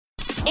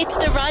It's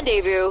The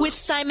Rendezvous with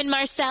Simon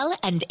Marcel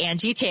and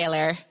Angie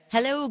Taylor.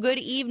 Hello, good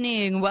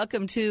evening.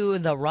 Welcome to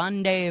The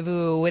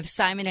Rendezvous with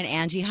Simon and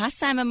Angie. Hi,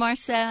 Simon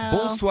Marcel.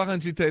 Bonsoir,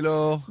 Angie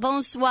Taylor.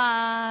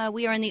 Bonsoir.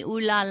 We are in the Ooh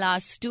La La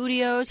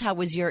studios. How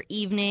was your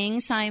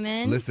evening,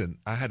 Simon? Listen,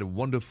 I had a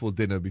wonderful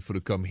dinner before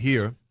to come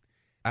here.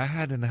 I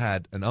hadn't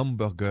had an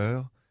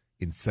hamburger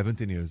in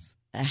 17 years.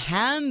 A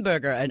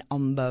hamburger. A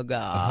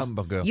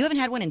hamburger. You haven't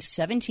had one in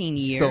 17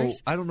 years?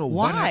 So, I don't know.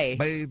 Why?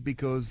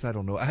 Because, I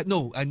don't know.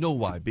 I know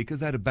why.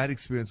 Because I had a bad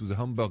experience with a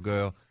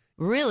hamburger.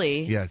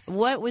 Really? Yes.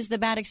 What was the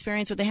bad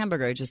experience with the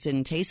hamburger? It just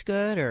didn't taste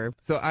good, or?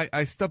 So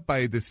I stopped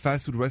by this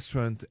fast food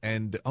restaurant,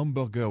 and the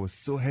hamburger was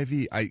so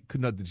heavy, I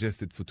could not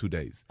digest it for 2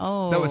 days.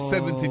 Oh. That was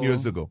 17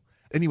 years ago.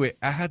 Anyway,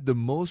 I had the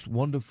most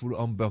wonderful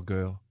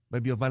hamburger,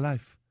 maybe of my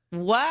life.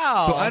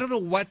 Wow. So I don't know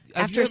what...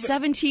 After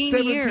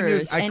 17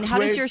 years. And how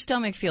does crave- your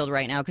stomach feel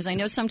right now? Because I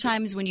know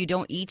sometimes when you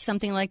don't eat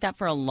something like that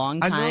for a long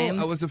time... I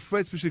know. I was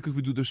afraid, especially because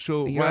we do the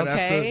show You're right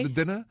okay? after the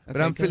dinner. But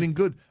Okay, I'm good. feeling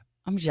good.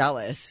 I'm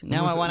jealous.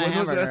 Now I want a When was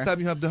hamburger. the last time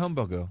you had the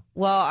hamburger?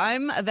 Well,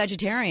 I'm a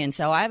vegetarian,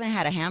 so I haven't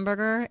had a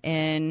hamburger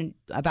in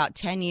about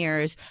 10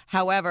 years.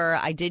 However,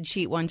 I did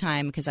cheat one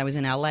time because I was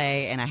in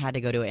L.A. and I had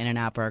to go to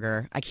In-N-Out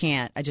Burger. I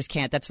just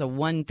can't. That's the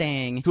one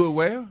thing. To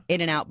where?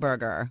 In-N-Out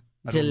Burger.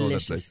 I don't know that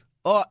Delicious. place.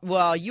 Oh,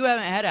 well, you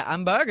haven't had a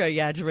hamburger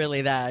yet,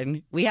 really,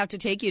 then. We have to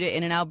take you to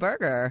In-N-Out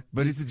Burger.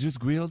 But is it just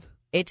grilled?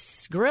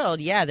 It's grilled.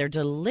 Yeah, they're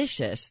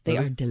delicious. They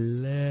Really? are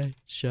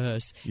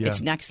delicious. Yeah. It's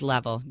next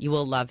level. You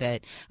will love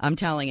it. I'm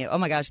telling you. Oh,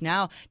 my gosh.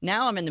 Now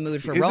I'm in the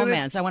mood for Isn't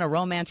romance. I want to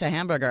romance a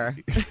hamburger.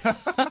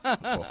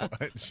 Oh,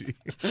 gee.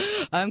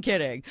 I'm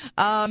kidding.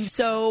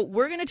 So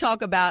we're going to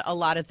talk about a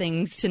lot of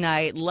things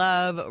tonight.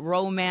 Love,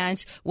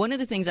 romance. One of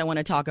the things I want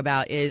to talk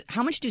about is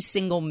how much do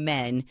single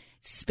men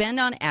spend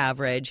on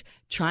average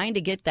trying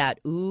to get that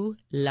ooh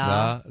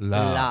la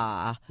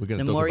la. We're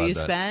gonna The talk more about you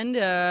that. spend,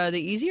 the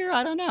easier.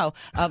 I don't know.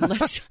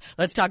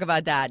 Let's talk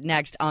about that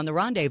next on The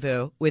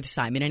Rendezvous with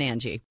Simon and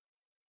Angie.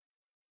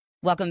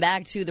 Welcome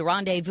back to The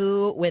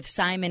Rendezvous with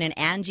Simon and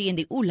Angie in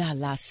the Ooh La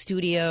La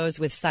studios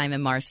with Simon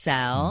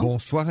Marcel.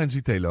 Bonsoir, Angie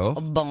Taylor.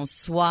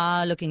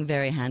 Bonsoir. Looking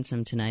very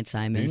handsome tonight,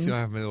 Simon. You see I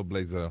have my little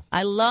blazer.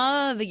 I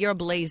love your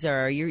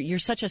blazer. You're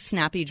such a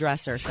snappy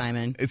dresser,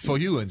 Simon. It's for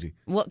you, Angie.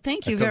 Well,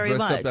 thank you I come very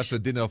dressed up much. after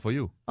dinner for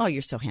you. Oh,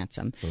 you're so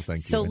handsome. So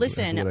thank you. So I do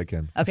listen, what I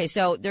can. okay,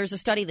 so there's a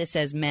study that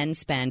says men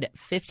spend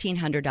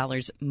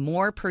 $1,500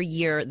 more per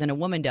year than a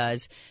woman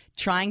does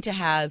trying to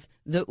have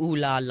the ooh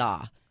la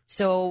la.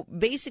 So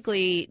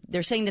basically,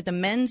 they're saying that the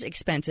men's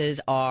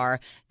expenses are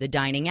the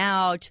dining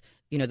out,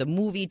 the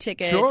movie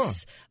tickets, Sure.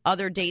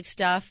 other date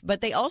stuff, but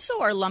they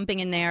also are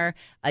lumping in there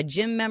a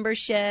gym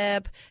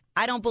membership.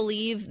 I don't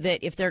believe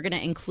that if they're going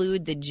to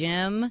include the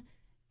gym,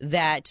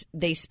 that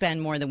they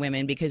spend more than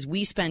women because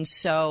we spend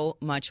so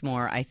much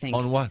more, I think,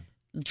 On what?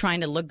 trying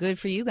to look good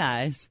for you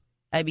guys.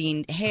 I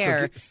mean,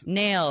 hair,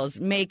 nails,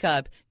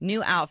 makeup,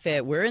 new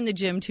outfit. We're in the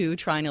gym, too,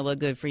 trying to look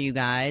good for you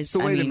guys.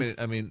 So wait a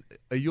minute. I mean,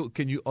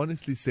 can you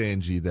honestly say,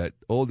 Angie, that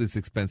all these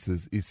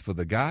expenses is for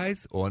the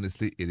guys, or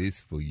honestly, it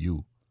is for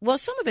you? Well,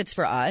 some of it's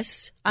for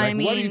us. Like, I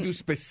mean, what do you do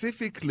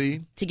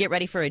specifically? to get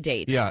ready for a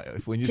date. Yeah,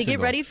 when you To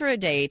get ready for a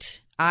date,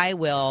 I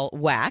will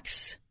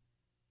wax,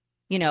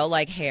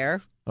 like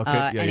hair.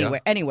 Okay,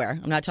 Anywhere.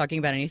 I'm not talking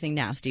about anything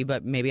nasty,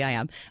 but maybe I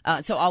am.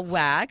 So I'll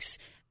wax,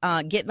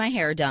 get my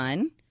hair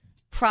done,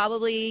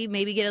 probably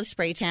maybe get a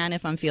spray tan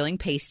if I'm feeling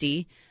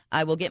pasty.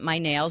 I will get my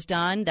nails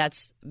done.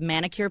 That's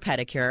manicure,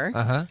 pedicure.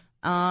 Uh-huh.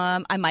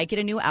 I might get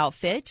a new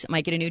outfit.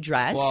 Might get a new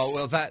dress.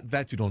 Well,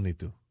 that you don't need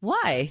to.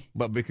 Why?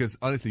 But because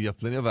honestly, you have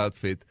plenty of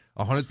outfit,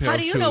 100 pair How of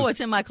do you shoes. know what's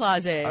in my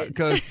closet?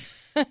 Because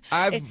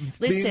I've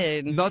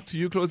Listen. been not to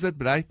your closet,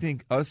 but I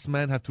think us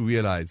men have to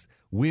realize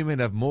women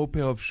have more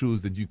pair of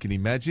shoes than you can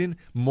imagine,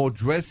 more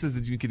dresses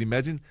than you can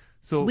imagine.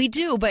 So We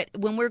do, but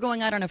when we're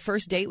going out on a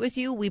first date with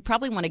you, we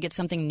probably want to get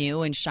something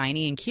new and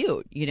shiny and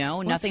cute,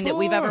 nothing that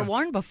we've ever for?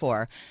 worn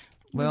before.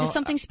 Well, Just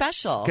something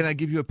special. Can I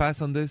give you a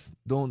pass on this?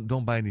 Don't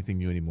buy anything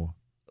new anymore.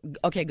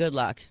 Okay, good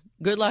luck.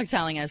 Good luck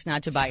telling us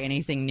not to buy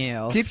anything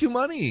new. Keep your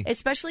money.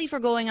 Especially if we're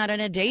going out on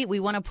a date, we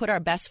want to put our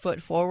best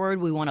foot forward.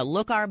 We want to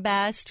look our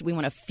best. We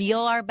want to feel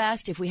our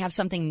best. If we have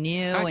something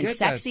new I and get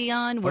sexy that.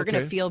 on, we're going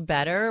to Okay. feel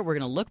better. We're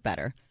going to look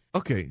better.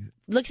 Okay.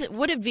 Look,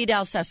 what did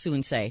Vidal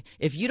Sassoon say?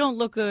 If you don't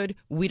look good,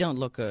 we don't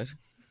look good.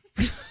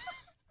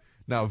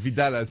 Now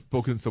Vidal has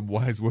spoken some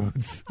wise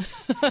words.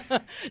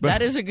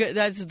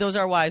 Those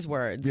are wise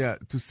words. Yeah,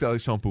 to sell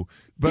his shampoo.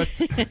 But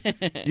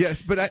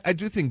yes, but I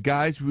do think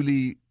guys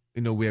really,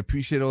 we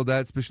appreciate all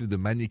that, especially the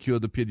manicure,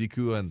 the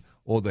pedicure, and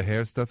all the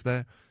hair stuff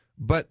there.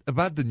 But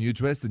about the new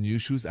dress, the new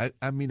shoes, I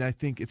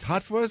think it's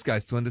hard for us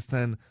guys to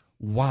understand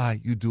why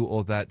you do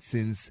all that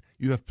since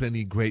you have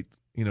plenty great,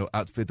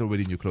 outfit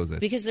already in your closet.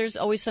 Because there's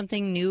always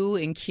something new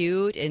and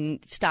cute and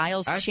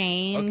styles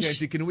change. Okay,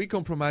 so can we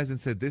compromise and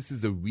say this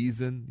is the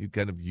reason you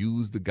kind of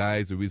use the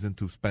guys, the reason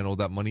to spend all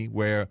that money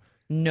where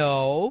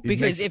No,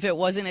 because if it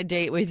wasn't a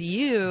date with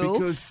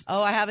you,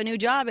 I have a new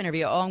job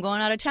interview. Oh, I'm going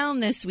out of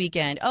town this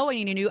weekend. Oh, I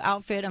need a new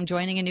outfit. I'm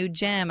joining a new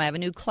gym. I have a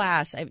new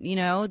class.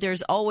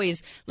 There's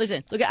always,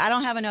 listen, look, I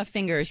don't have enough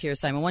fingers here,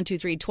 Simon. 1, 2,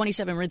 3,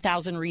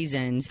 27,000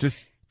 reasons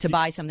to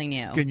buy something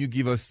new. Can you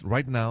give us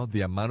right now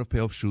the amount of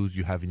pair of shoes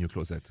you have in your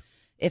closet?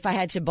 If I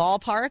had to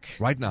ballpark,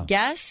 right now,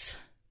 guess.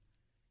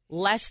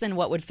 Less than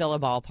what would fill a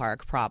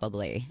ballpark,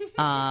 probably.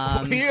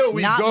 Here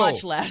we not go.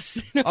 Much less.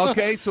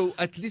 Okay, so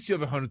at least you have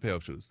 100 pair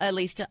of shoes. At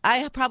least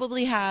I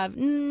probably have,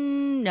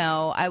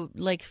 I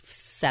like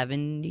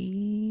 70.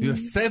 You have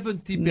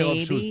 70 pair of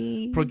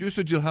shoes.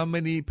 Producer Jill, how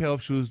many pair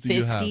of shoes do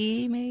you have?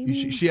 50,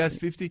 maybe. She has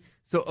 50?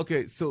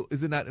 So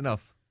is it not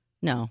enough?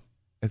 No.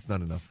 It's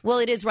not enough. Well,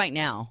 it is right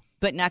now.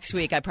 But next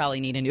week, I probably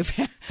need a new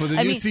pair. For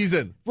the new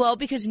season? Well,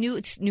 because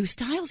new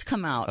styles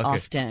come out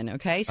often,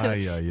 okay? So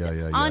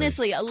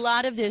honestly, a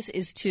lot of this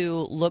is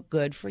to look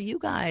good for you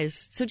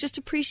guys. So just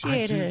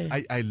appreciate it.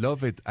 I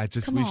love it. I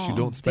just wish you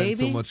don't spend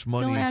so much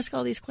money. Don't ask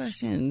all these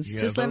questions.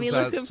 Yeah, just let me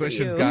look good for you.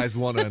 Questions guys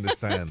want to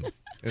understand.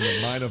 In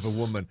the mind of a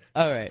woman.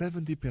 All right.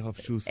 70 pair of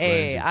shoes.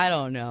 Hey, I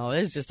don't know.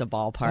 It's just a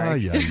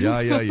ballpark.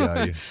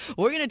 Yeah.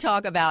 We're going to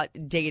talk about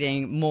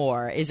dating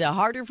more. Is it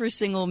harder for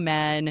single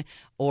men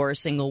or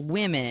single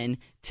women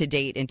to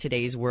date in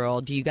today's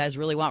world? Do you guys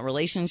really want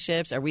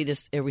relationships? Are we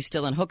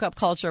still in hookup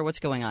culture? What's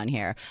going on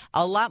here?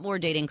 A lot more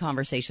dating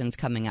conversations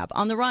coming up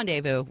on The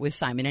Rendezvous with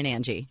Simon and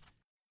Angie.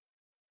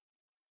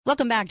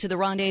 Welcome back to The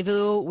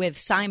Rendezvous with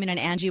Simon and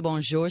Angie.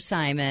 Bonjour,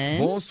 Simon.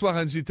 Bonsoir,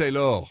 Angie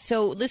Taylor.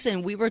 So,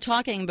 listen, we were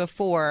talking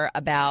before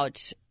about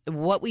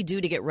what we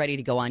do to get ready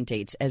to go on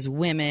dates as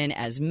women,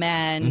 as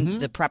men,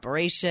 the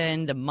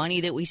preparation, the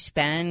money that we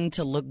spend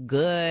to look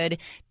good.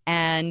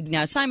 And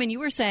now, Simon, you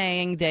were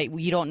saying that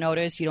you don't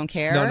notice, you don't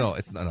care? No.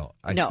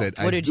 I said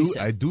what did you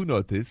say? I do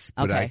notice,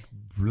 but I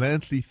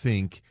bluntly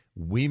think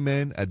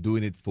women are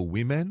doing it for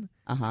women.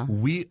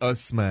 We,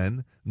 us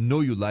men, know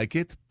you like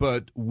it,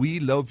 but we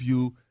love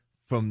you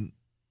from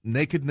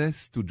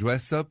nakedness to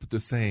dress up the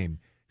same.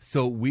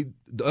 So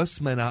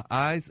us men, our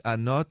eyes are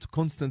not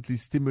constantly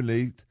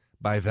stimulated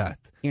by that.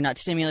 You're not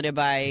stimulated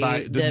by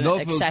the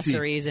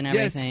accessories and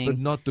everything. Yes, but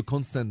not the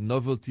constant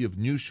novelty of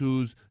new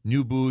shoes,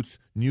 new boots,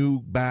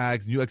 new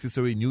bags, new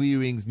accessory, new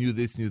earrings, new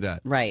this, new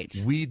that. Right.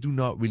 We do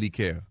not really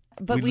care.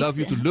 But we love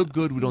you to look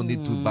good. We don't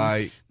need to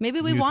buy Maybe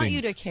we new want things.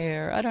 you to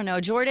care. I don't know.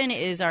 Jordan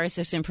is our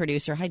assistant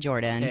producer. Hi,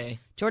 Jordan. Hey.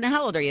 Jordan,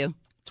 how old are you?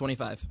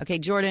 25. Okay,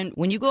 Jordan,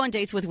 when you go on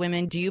dates with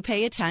women, do you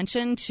pay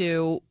attention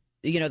to,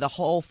 the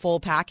whole full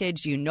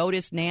package? Do you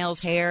notice nails,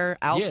 hair,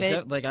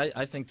 outfit? Yeah,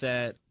 I think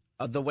that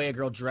the way a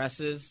girl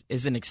dresses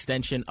is an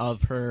extension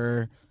of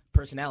her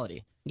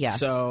personality. Yeah.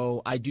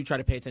 So I do try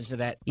to pay attention to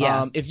that.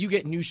 Yeah. If you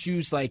get new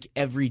shoes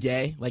every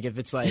day, if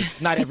it's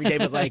not every day,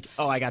 but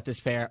I got this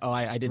pair. Oh,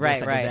 I did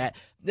this, I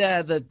did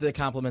that. The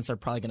compliments are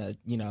probably going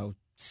to,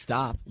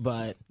 stop.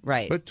 But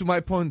But to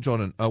my point,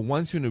 Jordan,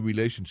 once you're in a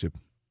relationship,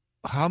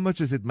 how much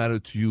does it matter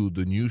to you,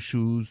 the new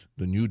shoes,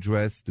 the new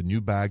dress, the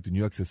new bag, the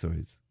new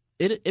accessories?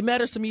 It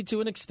matters to me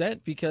to an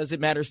extent because it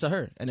matters to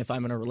her. And if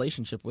I'm in a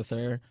relationship with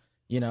her,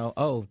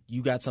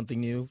 you got something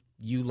new,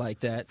 you like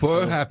that.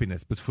 For her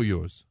happiness, but for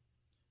yours.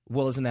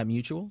 Well, isn't that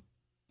mutual?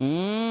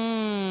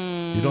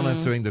 You're not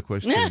answering the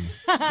question.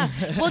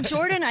 Well,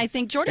 Jordan, I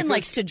think Jordan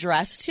likes to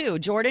dress too.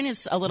 Jordan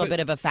is a little bit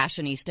of a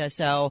fashionista,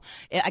 so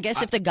I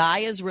guess if the guy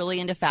is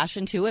really into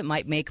fashion too, it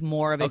might make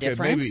more of a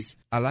difference. Maybe.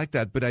 I like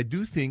that, but I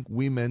do think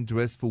women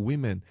dress for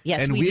women.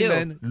 Yes, and we do.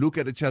 women look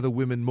at each other,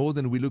 women, more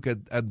than we look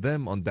at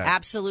them on that.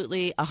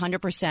 Absolutely,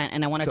 100%,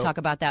 and I want to talk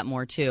about that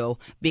more too,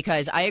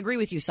 because I agree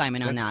with you,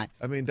 Simon, on that.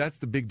 I mean, that's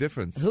the big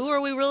difference. Who are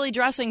we really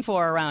dressing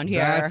for around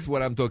here? That's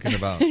what I'm talking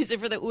about. Is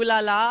it for the ooh la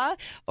la,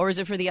 or is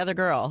it for the other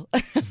girl?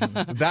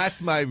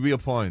 That's my real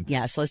point.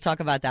 Yes, let's talk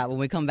about that when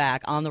we come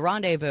back on The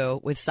Rendezvous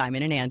with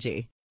Simon and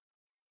Angie.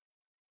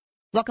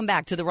 Welcome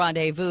back to The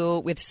Rendezvous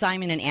with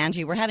Simon and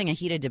Angie. We're having a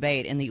heated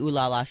debate in the Ooh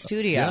La La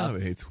studio. Yeah,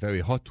 it's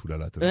very hot, Ooh La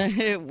La,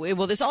 today.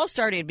 Well, this all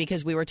started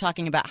because we were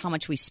talking about how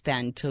much we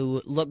spend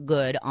to look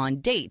good on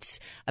dates.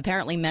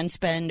 Apparently, men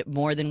spend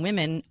more than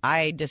women.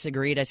 I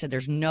disagreed. I said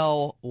there's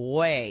no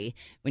way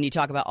when you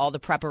talk about all the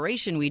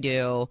preparation we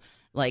do,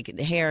 like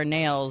hair,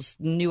 nails,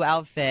 new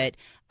outfit.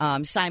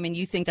 Simon,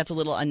 you think that's a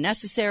little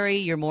unnecessary?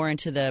 You're more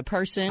into the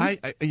person?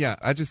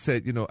 I just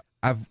said,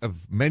 I've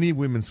many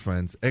women's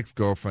friends,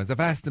 ex-girlfriends. I've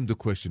asked them the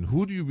question,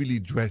 who do you really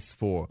dress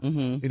for?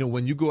 Mm-hmm.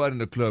 When you go out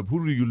in a club,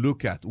 who do you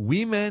look at?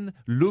 Women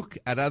look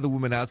at other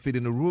women's outfit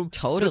in a room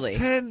Totally.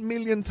 10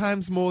 million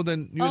times more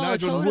than you and I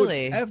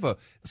totally. would ever.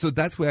 So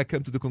that's where I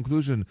come to the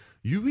conclusion.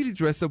 You really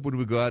dress up when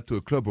we go out to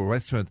a club or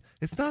restaurant.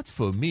 It's not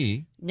for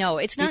me. No,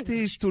 it's not. It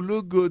is to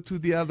look good to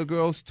the other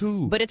girls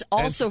too. But it's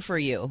also for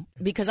you,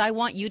 because I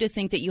want you to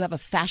think that you have a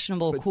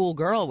fashionable, cool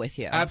girl with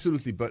you.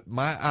 Absolutely, but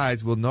my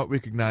eyes will not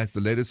recognize the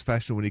latest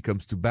fashion when it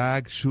comes to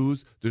bags,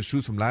 shoes. The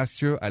shoes from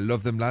last year, I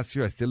loved them last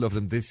year. I still love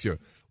them this year.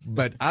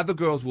 But other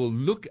girls will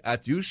look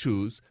at your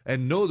shoes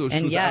and know those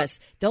shoes. And yes,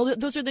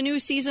 those are the new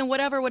season,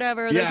 whatever.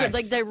 Yes.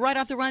 Those are they're right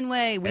off the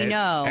runway. We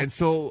know. And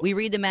so we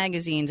read the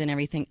magazines and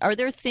everything. Are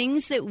there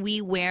things that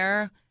we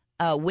wear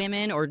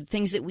women or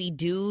things that we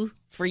do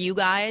for you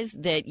guys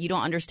that you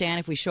don't understand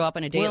if we show up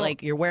on a date? Well,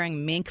 like you're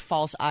wearing mink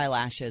false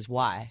eyelashes.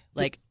 Why?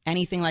 Like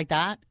anything like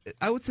that?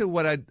 I would say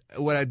what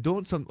I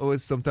don't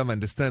always sometimes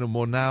understand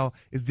more now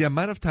is the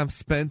amount of time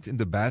spent in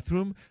the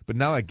bathroom. But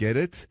now I get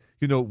it.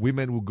 You know,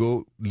 women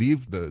will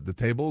leave the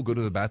table, go to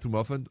the bathroom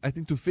often, I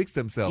think, to fix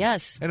themselves.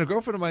 Yes. And a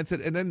girlfriend of mine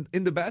said, and then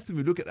in the bathroom,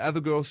 you look at other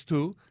girls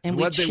too. And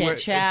we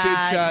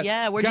chit-chat.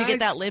 Yeah, where'd you get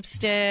that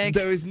lipstick?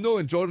 There is no,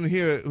 and Jordan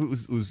here,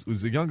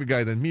 who's a younger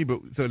guy than me, but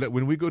so that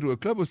when we go to a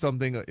club or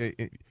something,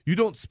 you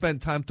don't spend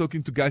time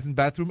talking to guys in the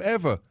bathroom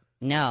ever.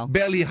 No.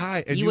 Barely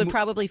high. And you would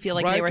probably feel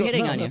like they were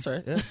hitting on you. That's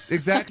right. Yeah.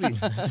 Exactly.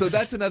 So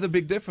that's another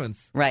big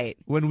difference. Right.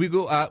 When we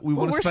go out, we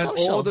want to spend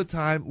social. all the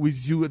time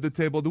with you at the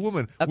table, the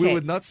woman. Okay. We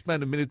would not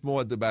spend a minute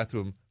more at the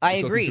bathroom. I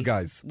talking agree. to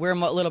guys. We're a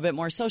little bit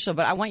more social,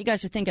 but I want you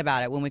guys to think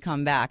about it when we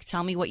come back.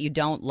 Tell me what you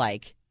don't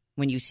like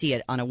when you see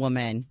it on a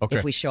woman. Okay.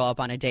 If we show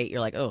up on a date, you're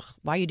like, ugh,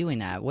 why are you doing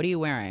that? What are you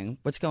wearing?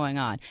 What's going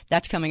on?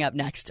 That's coming up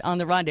next on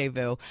The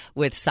Rendezvous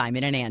with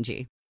Simon and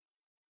Angie.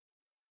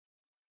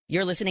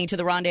 You're listening to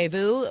The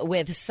Rendezvous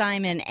with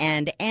Simon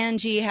and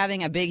Angie,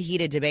 having a big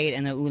heated debate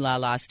in the Ooh La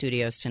La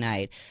studios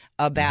tonight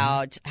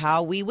about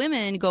how we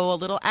women go a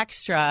little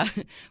extra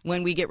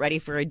when we get ready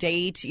for a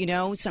date. You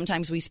know,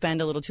 sometimes we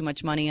spend a little too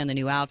much money on the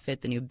new outfit,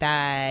 the new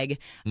bag.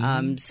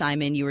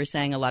 Simon, you were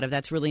saying a lot of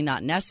that's really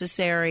not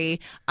necessary.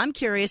 I'm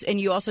curious,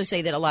 and you also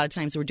say that a lot of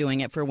times we're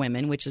doing it for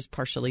women, which is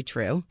partially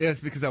true.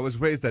 Yes, because I was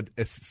raised that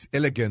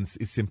elegance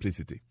is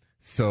simplicity.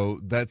 So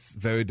that's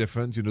very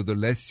different. You know, the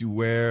less you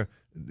wear,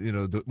 you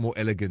know, the more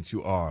elegant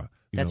you are.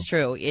 That's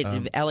true.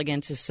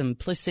 Elegance is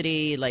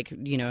simplicity, like,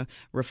 you know,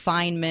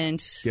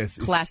 refinement, yes,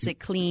 classic,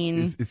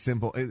 clean. It's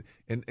simple.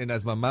 And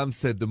as my mom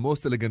said, the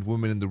most elegant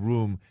woman in the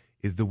room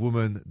is the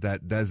woman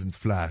that doesn't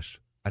flash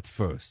at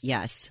first.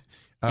 Yes.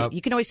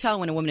 You can always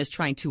tell when a woman is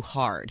trying too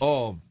hard.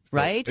 Oh,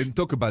 right? And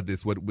talk about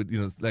this, what you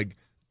know, like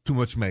too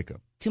much makeup.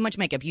 Too much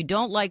makeup. You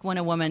don't like when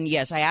a woman,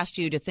 yes, I asked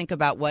you to think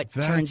about what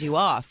turns you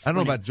off. I don't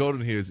know about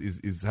Jordan here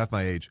is half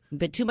my age.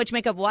 But too much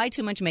makeup, why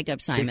too much makeup,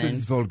 Simon? Because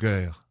it's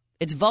vulgar.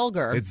 It's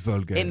vulgar. It's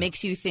vulgar. It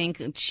makes you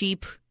think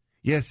cheap.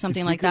 Yes.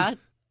 Something like that?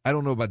 I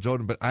don't know about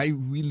Jordan, but I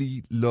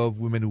really love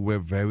women who wear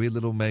very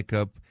little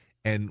makeup.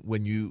 And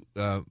when you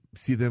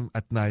see them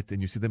at night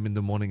and you see them in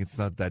the morning, it's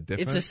not that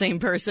different. It's the same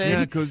person.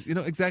 Yeah, because, you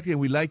know, exactly.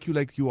 And we like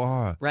you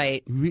are.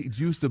 Right.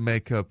 Reduce the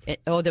makeup.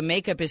 The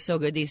makeup is so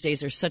good these days.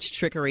 There's such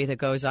trickery that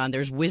goes on.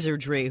 There's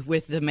wizardry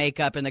with the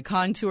makeup and the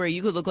contour.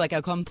 You could look like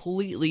a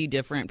completely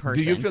different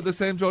person. Do you feel the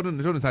same,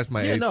 Jordan? Jordan's half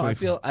my age. No, I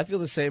feel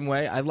the same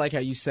way. I like how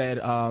you said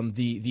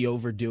the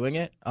overdoing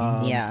it.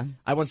 Yeah.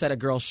 I once had a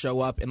girl show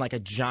up in like a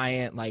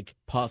giant like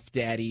Puff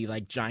Daddy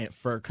like giant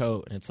fur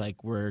coat, and it's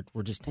like we're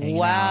just hanging out.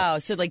 Wow.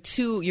 So like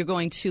you're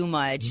going too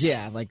much.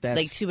 Yeah, like that's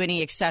like too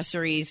many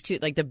accessories,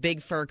 like the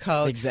big fur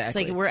coat.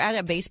 Exactly. It's like we're at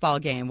a baseball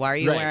game. Why are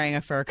you wearing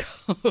a fur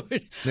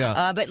coat?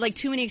 Yeah. But like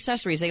too many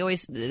accessories.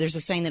 There's a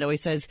saying that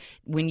always says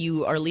when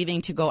you are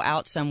leaving to go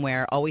out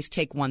somewhere, always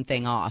take one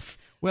thing off.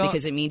 Well,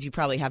 because it means you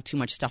probably have too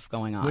much stuff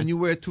going on. When you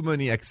wear too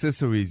many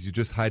accessories, you're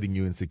just hiding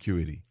your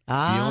insecurity. The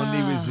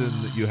only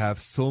reason that you have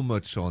so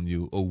much on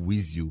you or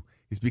with you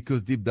is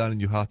because deep down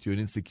in your heart, you're an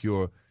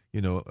insecure,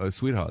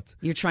 sweetheart.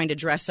 You're trying to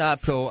dress up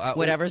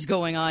whatever's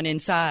going on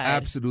inside.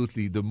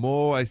 Absolutely. The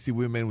more I see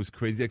women with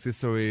crazy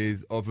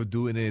accessories,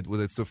 overdoing it,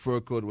 whether it's the fur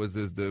coat, whether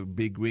it's the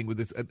big ring with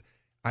this,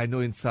 I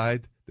know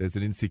inside there's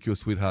an insecure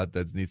sweetheart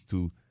that needs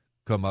to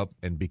come up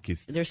and be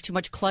kissed. There's too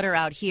much clutter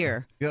out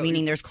here,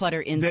 meaning there's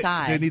clutter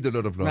inside. They need a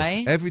lot of love.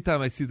 Right? Every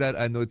time I see that,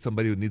 I know it's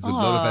somebody who needs a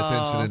lot of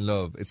attention and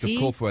love. It's a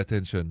call for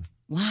attention.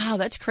 Wow,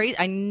 that's crazy.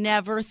 I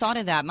never thought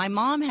of that. My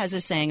mom has a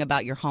saying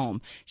about your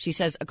home. She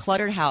says a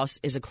cluttered house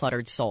is a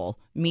cluttered soul,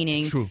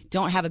 meaning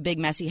don't have a big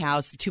messy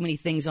house, too many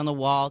things on the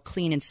wall,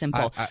 clean and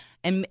simple.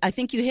 And I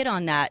think you hit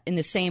on that in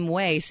the same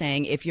way,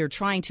 saying if you're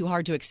trying too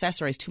hard to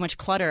accessorize, too much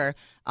clutter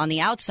on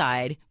the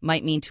outside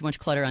might mean too much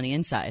clutter on the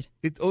inside.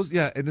 It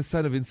also, and a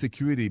sign of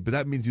insecurity, but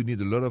that means you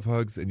need a lot of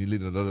hugs and you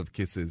need a lot of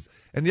kisses.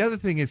 And the other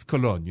thing is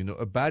cologne.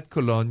 A bad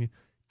cologne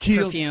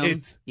kills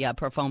it. Yeah,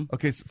 perfume.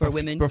 Okay, so for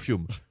women.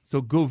 Perfume.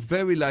 So go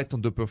very light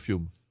on the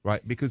perfume,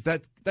 right? Because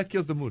that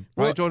kills the mood,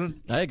 right,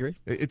 Jordan? I agree.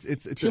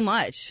 It's too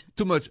much.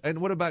 Too much. And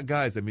what about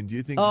guys? I mean, do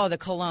you think? Oh, the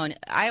cologne.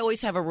 I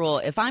always have a rule.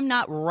 If I'm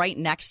not right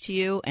next to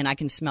you and I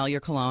can smell your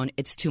cologne,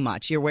 it's too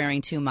much. You're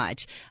wearing too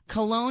much.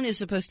 Cologne is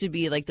supposed to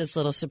be like this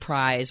little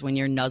surprise when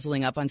you're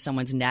nuzzling up on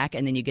someone's neck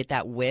and then you get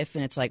that whiff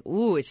and it's like,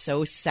 ooh, it's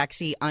so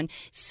sexy,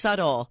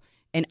 subtle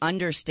and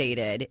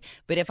understated.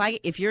 But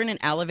if you're in an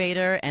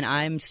elevator and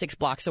I'm 6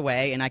 blocks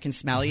away and I can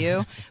smell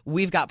you,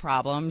 we've got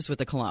problems with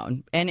the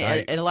cologne. And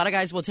a lot of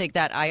guys will take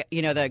that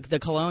the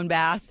cologne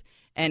bath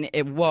and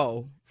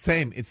whoa.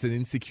 Same. It's an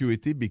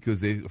insecurity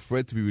because they're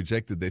afraid to be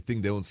rejected. They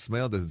think their own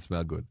smell doesn't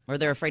smell good. Or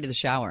they're afraid of the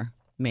shower.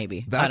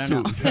 Maybe. That I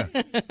don't know.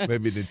 Yeah.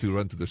 Maybe they need to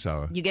run to the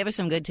shower. You gave us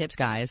some good tips,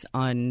 guys,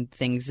 on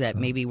things that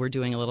maybe we're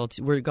going a little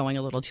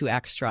too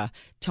extra.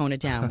 Tone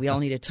it down. We all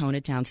need to tone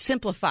it down.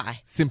 Simplify.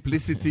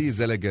 Simplicity is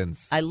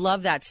elegance. I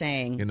love that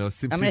saying.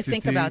 Simplicity. I'm going to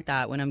think about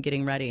that when I'm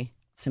getting ready.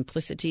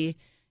 Simplicity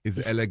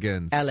is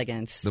elegance.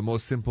 Elegance. The more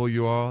simple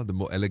you are, the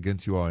more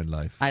elegant you are in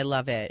life. I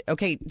love it.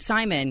 Okay,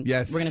 Simon.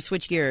 Yes. We're going to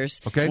switch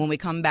gears. Okay. When we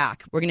come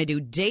back, we're going to do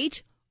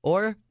date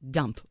or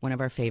dump, one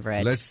of our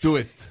favorites. Let's do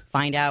it.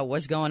 Find out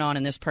what's going on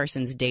in this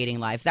person's dating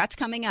life. That's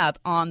coming up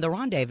on The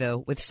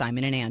Rendezvous with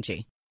Simon and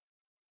Angie.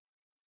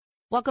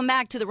 Welcome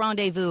back to The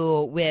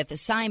Rendezvous with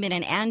Simon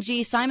and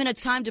Angie. Simon,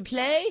 it's time to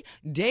play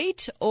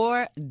Date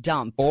or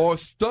Dump. Or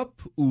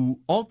stop ou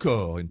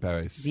encore in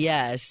Paris.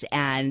 Yes,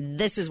 and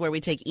this is where we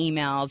take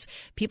emails.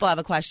 People have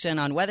a question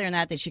on whether or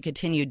not they should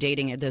continue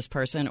dating this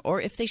person or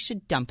if they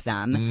should dump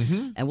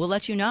them, and we'll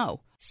let you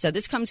know. So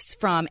this comes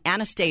from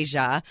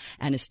Anastasia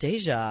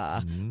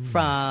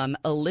from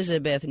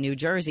Elizabeth, New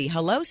Jersey.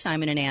 Hello,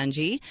 Simon and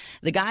Angie.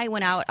 The guy I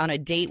went out on a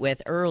date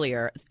with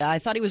earlier, I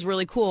thought he was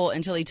really cool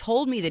until he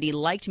told me that he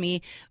liked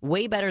me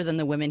way better than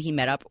the women he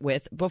met up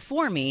with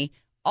before me,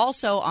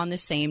 also on the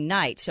same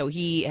night. So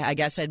he, I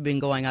guess, had been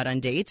going out on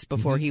dates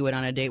before he went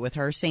on a date with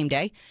her, same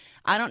day.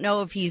 I don't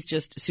know if he's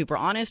just super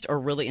honest or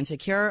really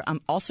insecure.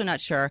 I'm also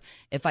not sure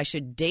if I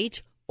should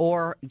date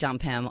or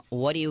dump him.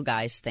 What do you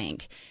guys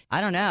think?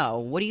 I don't know.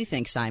 What do you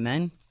think,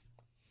 Simon?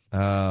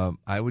 I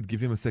would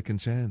give him a second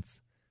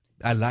chance.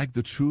 I like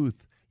the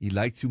truth. He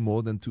likes you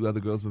more than two other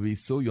girls. Maybe he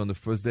saw you on the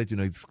first date,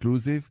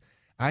 exclusive.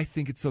 I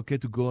think it's okay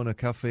to go on a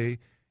cafe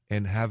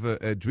and have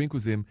a drink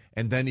with him.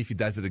 And then if he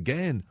does it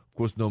again, of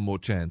course, no more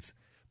chance.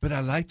 But I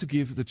like to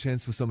give the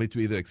chance for somebody to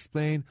either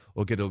explain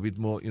or get a bit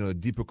more, a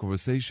deeper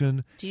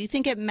conversation. Do you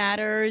think it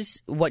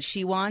matters what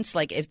she wants?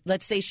 Like, if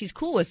let's say she's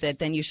cool with it,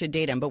 then you should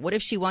date him. But what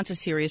if she wants a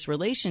serious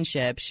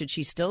relationship? Should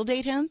she still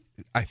date him?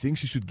 I think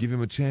she should give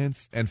him a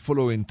chance and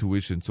follow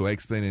intuition. So I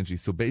explain, Angie.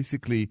 So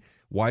basically,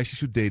 why she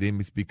should date him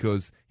is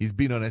because he's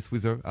been honest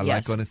with her. I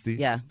like honesty.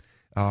 Yeah.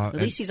 At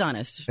least he's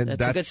honest.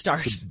 That's a good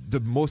start. The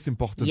most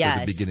important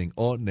at the beginning,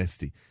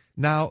 honesty.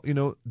 Now,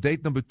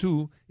 date number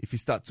 2, if he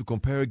starts to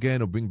compare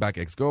again or bring back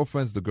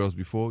ex-girlfriends, the girls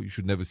before, you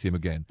should never see him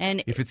again.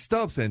 And if it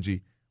stops,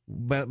 Angie,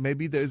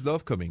 maybe there is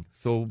love coming.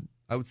 So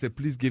I would say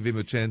please give him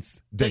a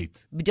chance.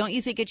 Date. But don't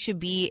you think it should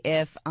be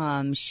if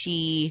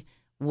she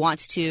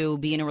wants to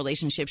be in a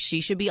relationship,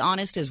 she should be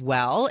honest as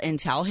well and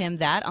tell him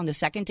that on the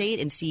second date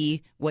and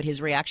see what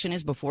his reaction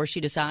is before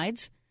she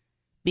decides?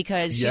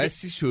 Because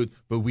she should,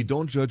 but we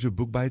don't judge a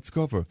book by its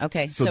cover.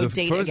 Okay, so the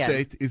date first again.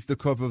 Date is the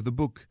cover of the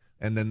book.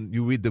 And then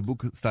you read the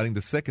book starting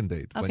the second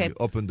date when you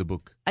open the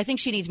book. I think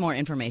she needs more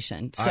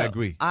information. So I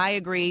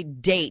agree.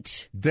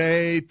 Date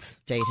him.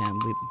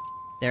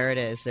 There it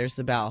is. There's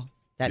the bell.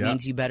 That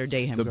means you better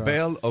date him, The girl.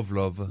 bell of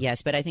love.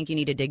 Yes, but I think you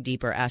need to dig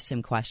deeper, ask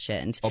some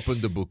questions.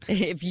 Open the book.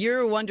 If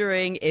you're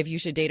wondering if you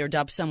should date or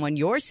dump someone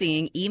you're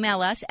seeing,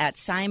 email us at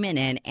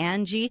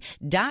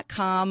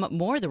simonandangie.com.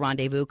 More of The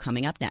Rendezvous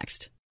coming up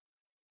next.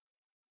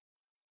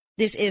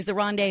 This is The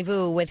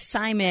Rendezvous with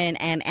Simon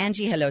and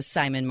Angie. Hello,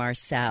 Simon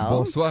Marcel.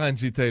 Bonsoir,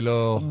 Angie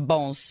Taylor.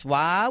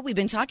 Bonsoir. We've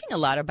been talking a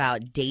lot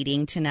about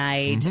dating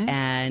tonight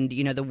and,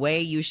 the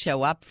way you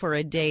show up for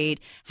a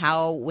date,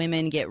 how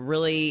women get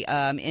really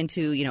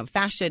into,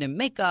 fashion and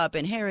makeup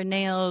and hair and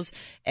nails,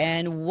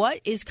 and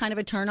what is kind of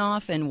a turn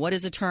off and what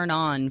is a turn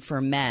on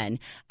for men.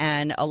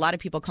 And a lot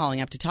of people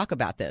calling up to talk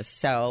about this.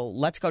 So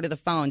let's go to the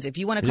phones. If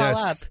you want to call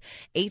up,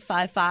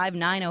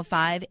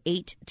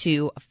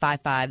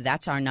 855-905-8255.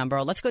 That's our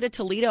number. Let's go to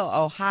Toledo,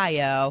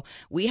 Ohio.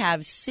 We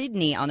have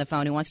Sydney on the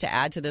phone who wants to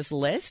add to this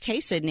list. Hey,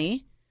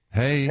 Sydney.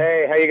 Hey.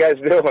 Hey, how you guys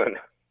doing?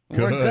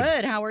 We're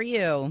good. How are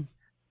you?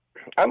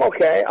 I'm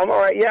okay. I'm all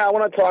right. Yeah, I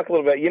want to talk a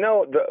little bit.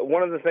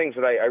 One of the things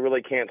that I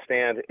really can't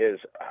stand is,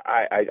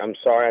 I'm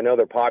sorry, I know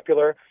they're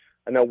popular.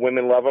 I know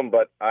women love them,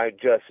 but I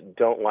just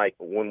don't like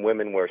when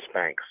women wear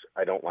Spanx.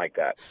 I don't like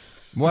that.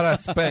 What are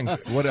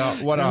Spanx? What are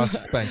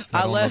Spanx?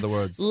 I don't know the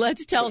words.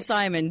 Let's tell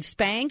Simon.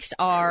 Spanx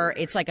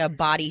it's like a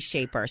body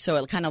shaper. So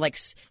it kind of like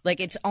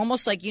it's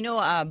almost like,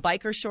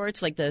 biker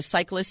shorts, like the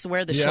cyclists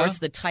wear, the shorts,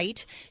 the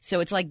tight.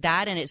 So it's like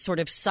that, and it sort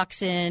of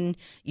sucks in,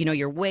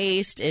 your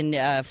waist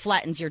and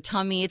flattens your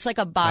tummy. It's like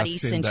a body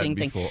cinching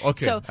thing.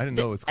 Okay, so, I didn't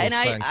know it was called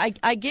Spanx. And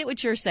I get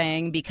what you're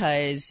saying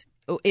because...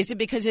 Is it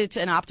because it's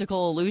an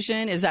optical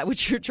illusion? Is that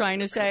what you're trying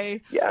to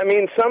say? Yeah, I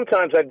mean,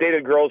 sometimes I've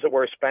dated girls that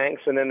wear Spanx,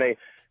 and then they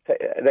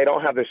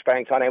don't have their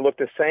Spanx on. They look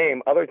the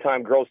same. Other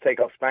time, girls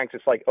take off Spanx.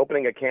 It's like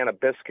opening a can of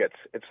biscuits.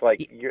 It's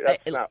like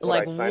that's not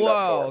what I signed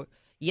up for.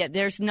 Yeah,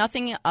 there's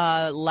nothing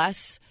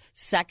less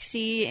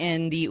sexy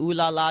in the ooh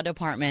la la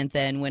department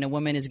than when a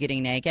woman is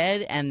getting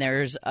naked and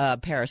there's a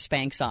pair of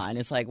Spanx on.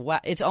 It's like,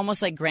 what? It's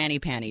almost like granny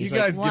panties. You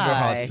guys give her a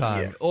hard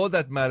time. Yeah. All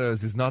that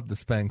matters is not the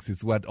Spanx,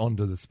 it's what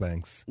under the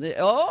Spanx.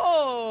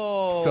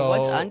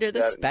 What's under the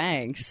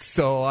Spanx?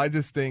 So I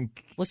just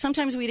think... Well,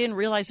 sometimes we didn't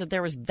realize that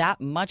there was that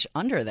much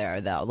under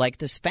there, though. Like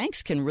the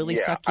Spanx can really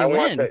suck you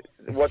in.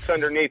 What's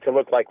underneath to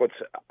look like what's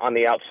on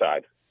the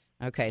outside.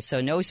 Okay,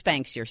 so no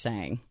Spanx, you're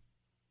saying?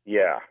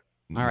 Yeah.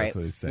 All right. That's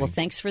what he's saying. Well,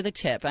 thanks for the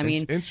tip. I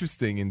mean,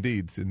 interesting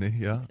indeed, Sydney.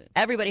 Yeah.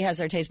 Everybody has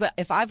their taste, but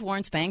if I've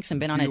worn Spanx and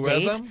been on You a wear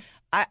date, them?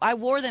 I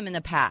wore them in the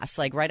past.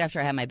 Like right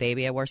after I had my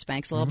baby, I wore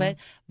Spanx a little bit.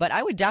 But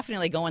I would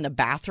definitely go in the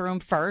bathroom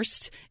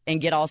first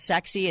and get all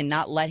sexy and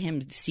not let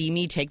him see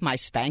me take my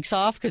Spanx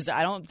off because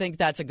I don't think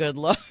that's a good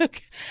look.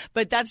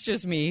 But that's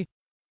just me.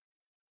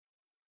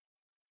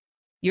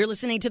 You're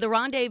listening to The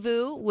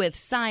Rendezvous with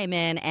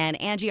Simon and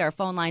Angie. Our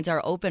phone lines are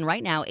open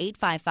right now,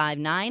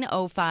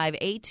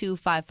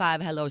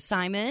 855-905-8255. Hello,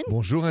 Simon.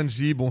 Bonjour,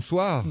 Angie.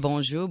 Bonsoir.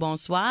 Bonjour,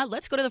 bonsoir.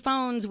 Let's go to the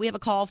phones. We have a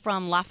call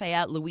from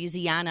Lafayette,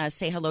 Louisiana.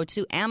 Say hello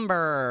to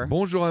Amber.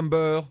 Bonjour,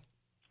 Amber.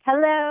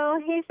 Hello.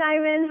 Hey,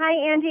 Simon.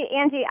 Hi, Angie.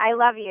 Angie, I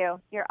love you.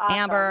 You're awesome.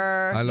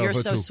 Amber, I love you're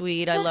her so too.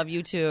 sweet. I love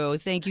you too.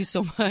 Thank you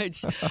so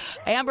much.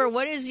 Amber,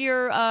 what is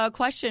your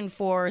question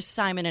for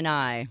Simon and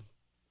I?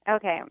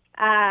 Okay.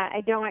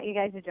 I don't want you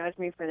guys to judge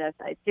me for this.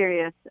 I'm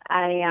serious.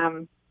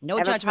 No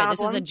have a judgment. This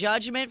is a problem.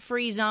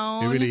 judgment-free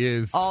zone. It really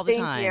is. All the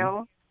Thank time.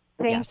 you.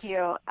 Thank Yes. you.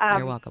 You're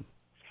welcome.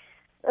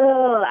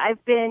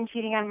 I've been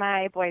cheating on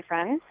my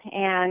boyfriend,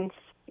 and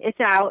it's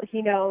out.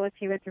 He knows.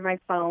 He went through my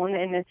phone,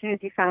 and as soon as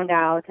he found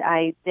out,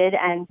 I did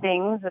end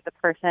things with the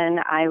person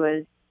I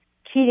was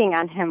cheating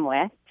on him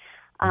with.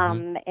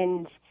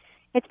 And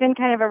it's been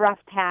kind of a rough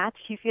patch.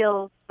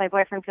 My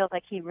boyfriend feels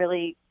like he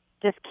really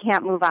just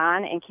can't move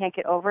on and can't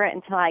get over it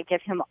until I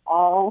give him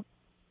all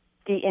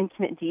the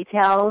intimate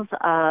details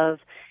of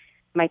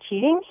my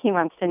cheating. He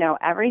wants to know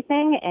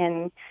everything,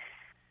 and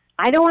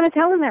I don't want to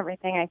tell him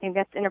everything. I think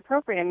that's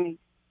inappropriate. I mean,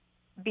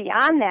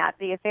 beyond that,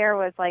 the affair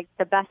was like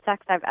the best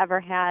sex I've ever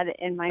had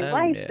in my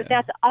life, no. but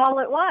that's all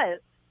it was.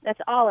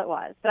 That's all it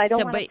was. But I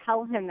don't want to but-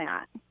 tell him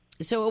that.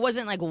 So it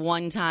wasn't like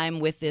one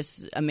time with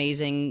this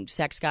amazing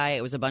sex guy.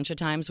 It was a bunch of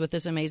times with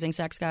this amazing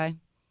sex guy?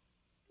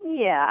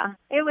 Yeah,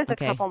 it was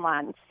Okay. a couple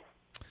months.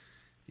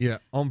 Yeah,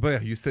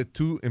 Amber, you said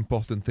two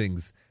important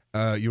things.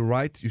 You're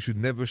right. You should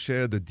never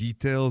share the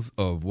details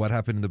of what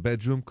happened in the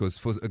bedroom because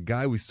for a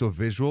guy who's so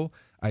visual,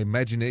 our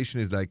imagination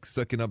is like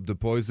sucking up the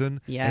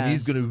poison. And he's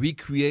Yes. going to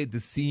recreate the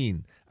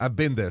scene. I've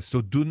been there. So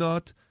do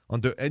not,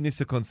 under any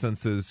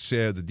circumstances,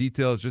 share the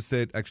details. Just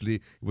say it actually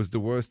it was the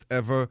worst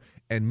ever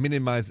and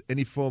minimize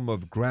any form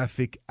of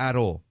graphic at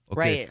all.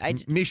 Okay?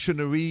 Right.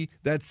 Missionary,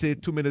 that's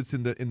it. 2 minutes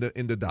in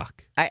the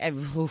dark.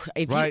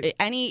 If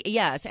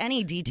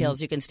any details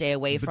you can stay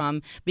away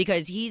from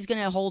because he's going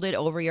to hold it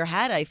over your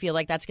head. I feel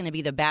like that's going to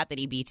be the bat that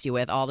he beats you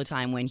with all the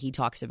time when he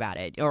talks about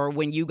it or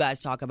when you guys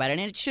talk about it.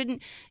 And it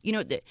shouldn't,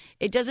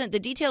 it doesn't, the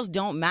details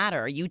don't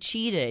matter. You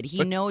cheated.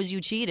 He knows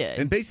you cheated.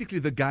 And basically,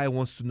 the guy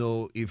wants to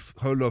know if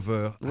her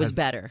lover Was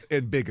better.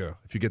 and bigger,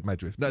 if you get my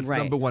drift. That's Right.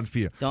 number one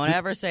fear. Don't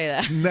ever say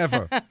that.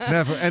 Never,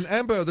 never. And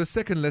Amber, the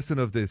second lesson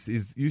of this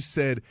is you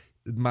said,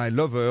 my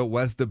lover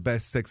was the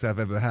best sex I've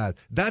ever had.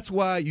 That's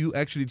why you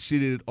actually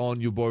cheated on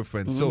your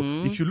boyfriend. So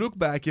if you look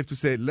back, you have to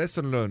say,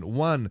 lesson learned.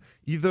 One,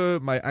 either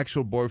my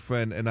actual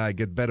boyfriend and I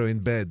get better in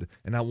bed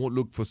and I won't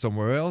look for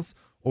somewhere else,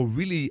 or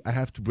really I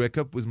have to break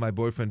up with my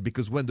boyfriend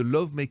because when the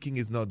lovemaking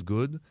is not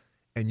good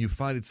and you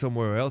find it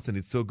somewhere else and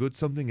it's so good,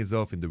 something is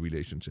off in the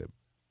relationship.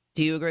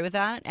 Do you agree with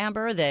that,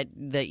 Amber,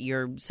 that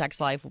your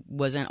sex life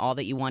wasn't all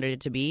that you wanted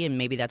it to be and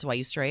maybe that's why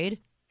you strayed?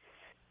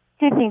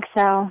 I think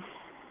so.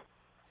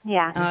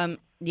 Yeah.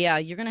 Yeah,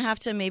 you're going to have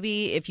to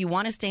maybe, if you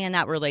want to stay in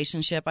that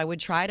relationship, I would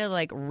try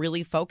to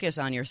really focus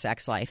on your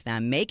sex life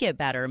then. Make it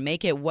better.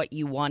 Make it what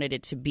you wanted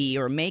it to be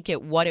or make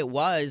it what it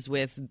was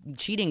with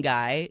cheating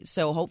guy.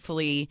 So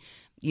hopefully,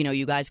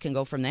 you guys can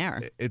go from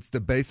there. It's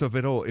the base of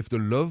it all. If the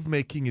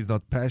lovemaking is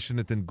not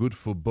passionate and good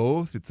for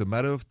both, it's a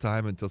matter of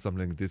time until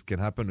something like this can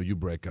happen or you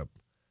break up.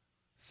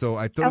 So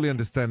I totally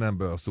understand,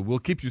 Amber. So we'll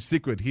keep you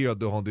secret here at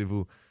the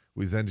Rendezvous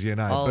with Angie and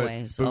I.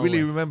 Always, but really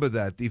always. remember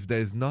that if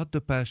there's not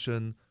the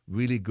passion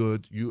really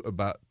good, you're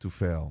about to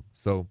fail.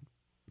 So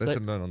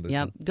lesson learned on this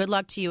Yeah. one. Good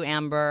luck to you,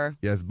 Amber.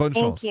 Yes, bonne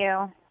Thank chance.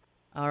 you.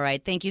 All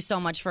right. Thank you so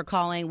much for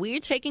calling. We're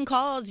taking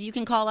calls. You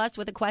can call us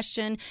with a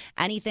question,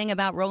 anything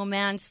about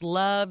romance,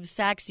 love,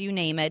 sex, you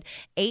name it.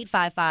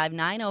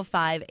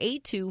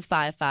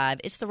 855-905-8255.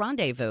 It's The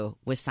Rendezvous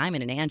with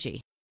Simon and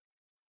Angie.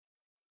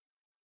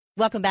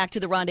 Welcome back to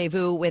The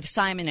Rendezvous with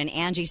Simon and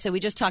Angie. So we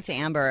just talked to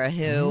Amber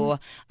who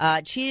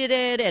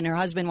cheated and her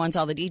husband wants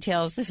all the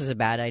details. This is a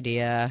bad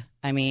idea.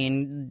 I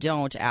mean,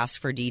 don't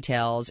ask for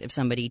details if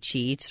somebody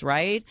cheats,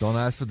 right? Don't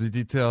ask for the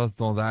details.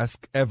 Don't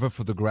ask ever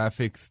for the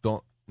graphics.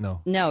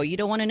 No, you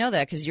don't want to know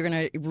that because you're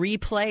going to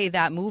replay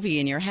that movie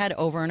in your head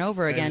over and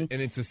over again.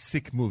 And it's a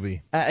sick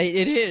movie.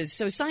 It is.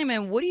 So,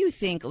 Simon, what do you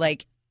think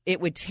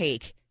it would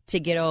take to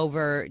get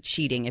over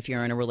cheating if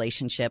you're in a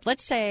relationship?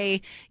 Let's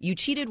say you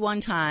cheated one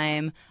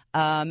time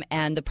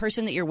and the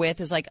person that you're with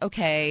is like,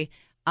 okay,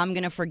 I'm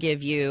going to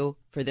forgive you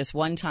for this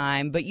one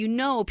time, but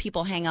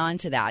people hang on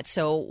to that.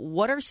 So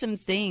what are some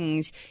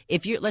things,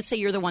 let's say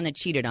you're the one that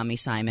cheated on me,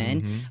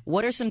 Simon,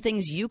 what are some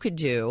things you could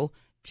do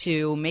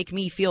to make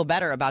me feel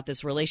better about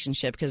this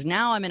relationship? Because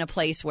now I'm in a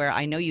place where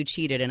I know you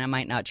cheated and I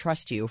might not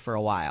trust you for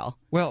a while.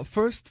 Well,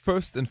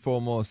 first and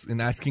foremost,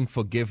 in asking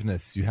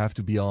forgiveness, you have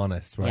to be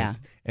honest, right? Yeah.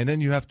 And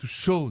then you have to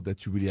show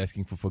that you're really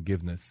asking for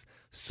forgiveness.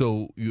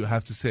 So you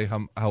have to say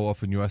how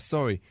often you are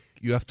sorry.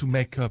 You have to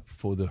make up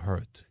for the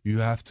hurt. You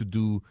have to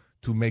do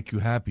to make you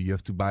happy. You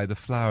have to buy the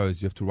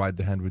flowers. You have to write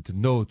the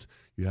handwritten note.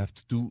 You have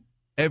to do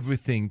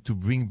everything to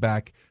bring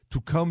back,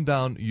 to calm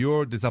down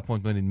your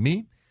disappointment in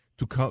me,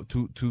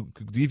 to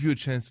give you a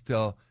chance to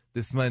tell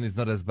this man is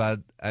not as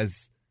bad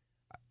as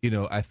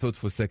I thought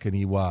for a second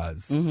he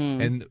was.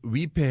 Mm-hmm. And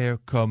repair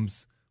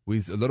comes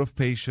with a lot of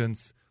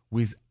patience,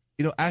 with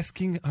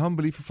asking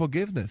humbly for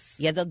forgiveness.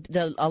 Yeah,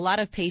 a lot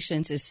of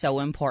patience is so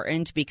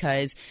important,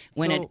 because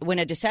when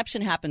a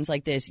deception happens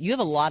like this, you have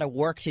a lot of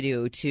work to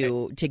do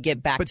to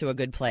get back to a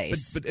good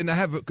place. But I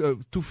have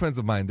two friends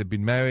of mine. They've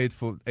been married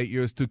for 8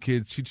 years, 2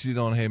 kids. She cheated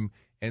on him.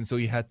 And so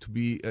he had to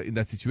be in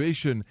that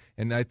situation.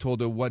 And I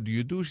told her, what do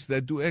you do? She said, I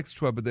do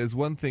extra. But there's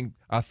one thing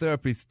our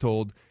therapist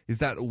told, is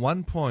that at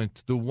one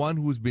point, the one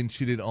who's been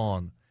cheated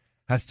on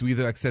has to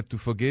either accept to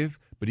forgive,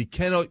 but he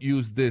cannot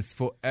use this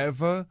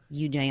forever.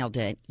 You nailed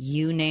it.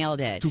 You nailed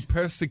it. To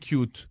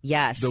persecute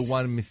the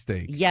one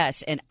mistake.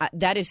 Yes, and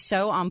that is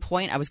so on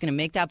point. I was going to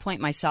make that point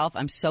myself.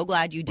 I'm so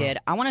glad you did.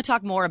 I want to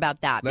talk more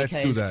about that,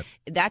 because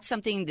that's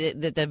something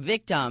that the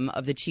victim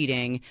of the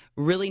cheating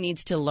really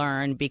needs to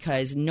learn,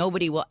 because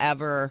nobody will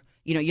ever,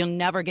 you'll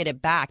never get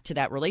it back to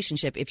that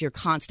relationship if you're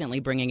constantly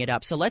bringing it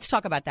up. So let's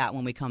talk about that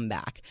when we come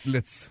back.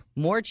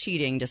 More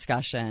cheating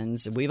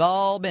discussions. We've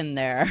all been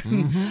there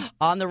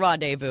on The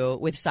Rendezvous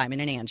with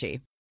Simon and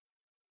Angie.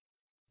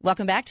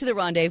 Welcome back to The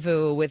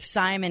Rendezvous with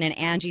Simon and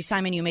Angie.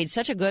 Simon, you made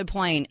such a good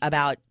point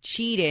about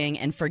cheating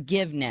and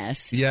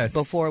forgiveness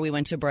before we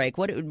went to break.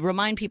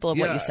 Remind people of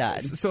what you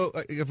said. So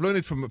I've learned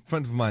it from a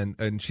friend of mine,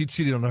 and she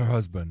cheated on her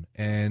husband.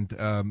 And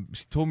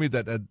she told me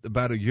that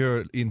about a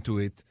year into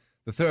it,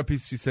 the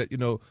therapist, she said,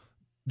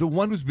 the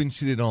one who's been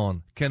cheated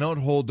on cannot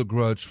hold the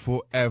grudge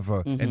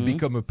forever and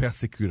become a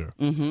persecutor.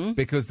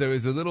 Because there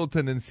is a little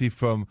tendency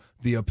from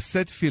the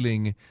upset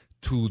feeling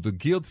to the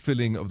guilt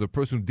feeling of the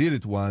person who did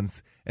it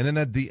once. And then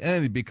at the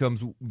end, it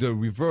becomes the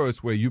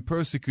reverse, where you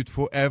persecute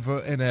forever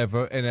and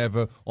ever and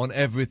ever on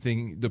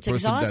everything the person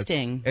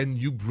exhausting. does. And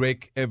you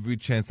break every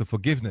chance of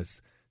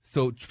forgiveness.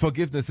 So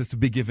forgiveness is to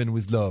be given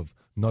with love,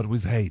 not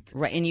with hate.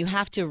 Right, and you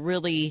have to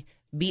really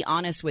be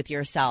honest with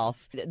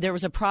yourself. There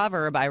was a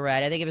proverb I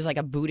read, I think it was like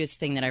a Buddhist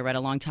thing that I read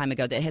a long time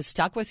ago, that has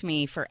stuck with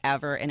me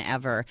forever and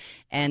ever.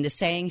 And the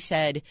saying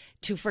said,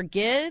 to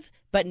forgive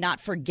but not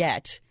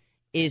forget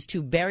is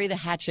to bury the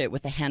hatchet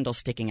with the handle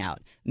sticking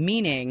out.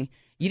 Meaning,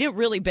 you didn't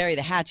really bury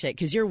the hatchet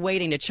because you're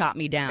waiting to chop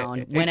me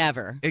down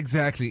whenever.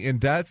 Exactly. And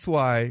that's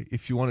why,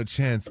 if you want a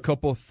chance,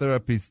 couple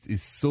therapist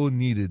is so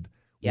needed.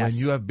 When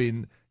you have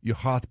been your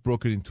heart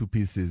broken in 2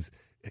 pieces.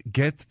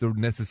 Get the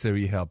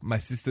necessary help. My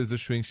sister's a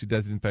shrink. She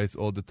does it in Paris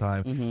all the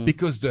time.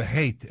 Because the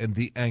hate and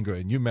the anger,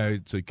 and you're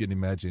married, so you can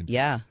imagine,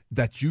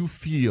 that you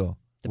feel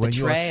the when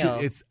betrayal.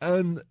 It's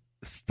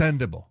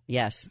unstandable.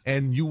 Yes.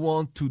 And you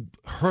want to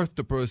hurt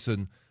the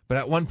person, but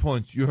at one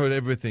point you hurt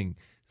everything.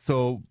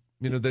 So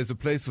there's a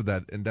place for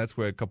that, and that's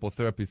where a couple of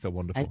therapists are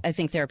wonderful. I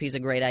think therapy is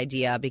a great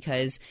idea,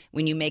 because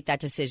when you make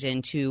that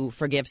decision to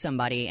forgive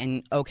somebody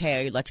and,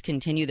 okay, let's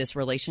continue this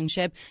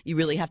relationship, you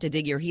really have to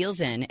dig your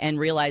heels in and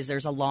realize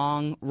there's a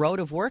long road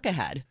of work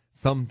ahead.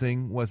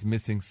 Something was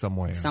missing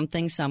somewhere.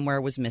 Something somewhere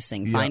was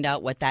missing. Find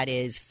out what that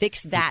is.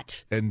 Fix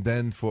that. And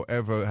then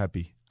forever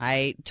happy.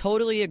 I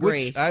totally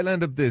agree. Which I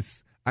land up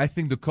this. I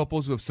think the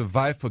couples who have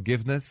survived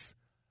forgiveness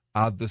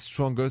are the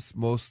strongest,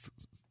 most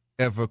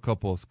ever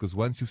couples, because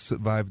once you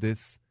survive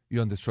this,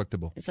 you're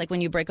indestructible. It's like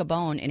when you break a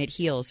bone and it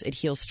heals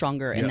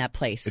stronger in that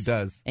place. It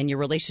does. And your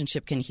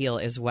relationship can heal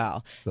as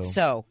well.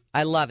 So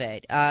I love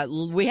it.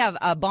 We have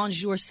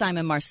Bonjour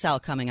Simon Marcel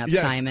coming up,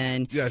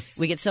 Simon. Yes.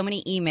 We get so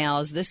many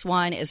emails. This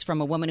one is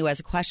from a woman who has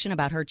a question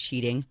about her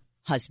cheating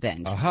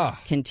husband.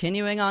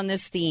 Continuing on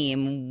this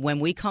theme when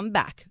we come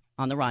back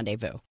on The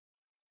Rendezvous.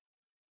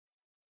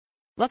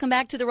 Welcome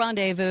back to The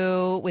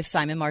Rendezvous with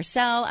Simon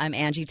Marcel. I'm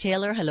Angie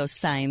Taylor. Hello,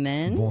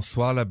 Simon.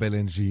 Bonsoir, la belle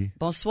Angie.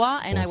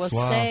 Bonsoir, and I will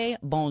say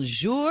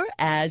bonjour,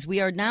 as we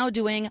are now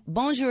doing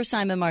Bonjour,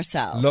 Simon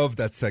Marcel. Love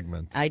that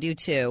segment. I do,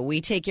 too.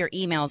 We take your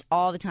emails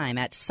all the time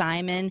at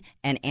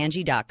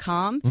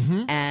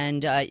simonandangie.com,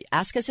 and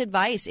ask us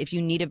advice. If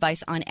you need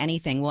advice on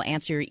anything, we'll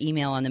answer your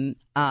email on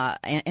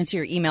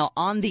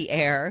the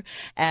air.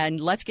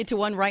 And let's get to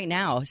one right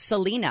now.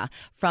 Selena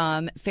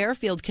from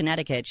Fairfield,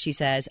 Connecticut. She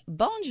says,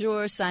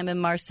 Bonjour, Simon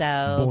Marcel.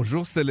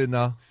 Bonjour,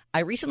 Selena. I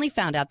recently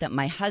found out that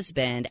my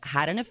husband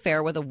had an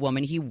affair with a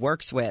woman he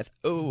works with.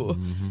 Ooh.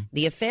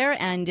 The affair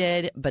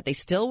ended, but they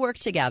still work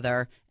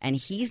together, and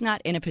he's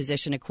not in a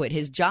position to quit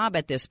his job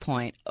at this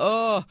point.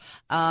 We're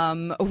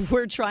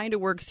trying to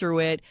work through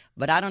it,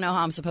 but I don't know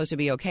how I'm supposed to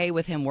be okay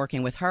with him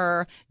working with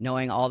her,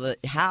 knowing all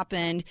that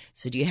happened.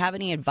 So do you have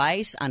any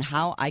advice on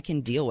how I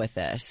can deal with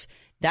this?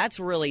 That's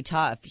really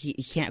tough. He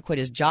can't quit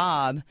his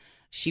job.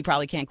 She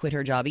probably can't quit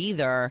her job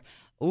either.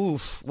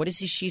 oof, what is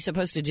she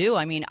supposed to do?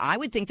 I mean, I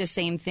would think the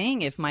same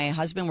thing if my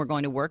husband were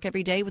going to work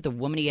every day with a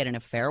woman he had an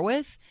affair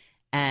with,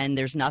 and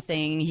there's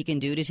nothing he can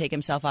do to take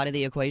himself out of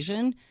the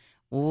equation.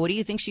 What do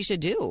you think she should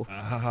do?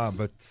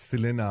 But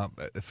Selena,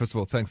 first of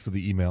all, thanks for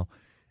the email.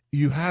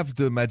 You have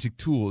the magic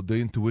tool, the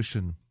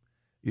intuition.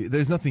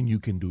 There's nothing you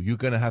can do. You're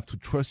going to have to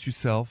trust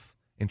yourself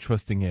and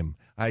trusting him.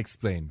 I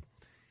explain.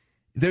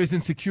 There is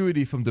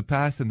insecurity from the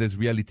past and there's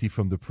reality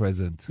from the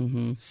present.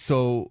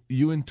 So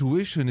your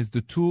intuition is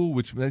the tool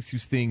which makes you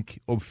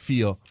think or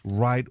feel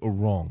right or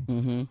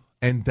wrong.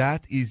 And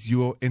that is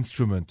your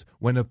instrument.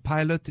 When a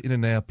pilot in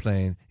an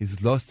airplane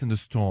is lost in the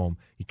storm,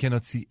 he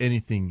cannot see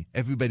anything.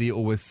 Everybody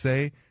always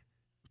say,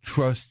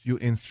 trust your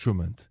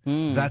instrument.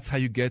 That's how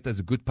you get as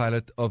a good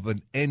pilot of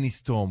any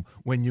storm.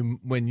 When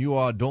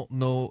you don't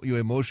know your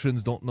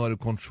emotions, don't know how to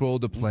control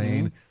the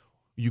plane,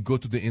 you go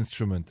to the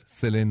instrument.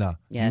 Selena,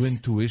 yes. Your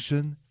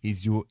intuition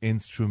is your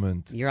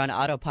instrument. You're on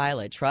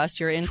autopilot. Trust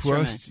your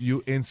instrument. Trust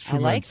your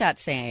instrument. I like that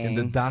saying. In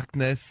the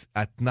darkness,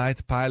 at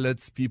night,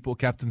 pilots, people,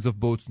 captains of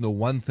boats know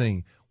one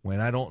thing. When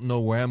I don't know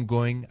where I'm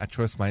going, I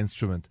trust my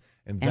instrument.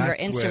 And her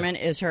instrument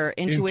is her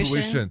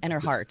intuition and her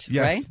heart,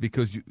 yes, right?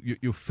 Because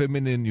you're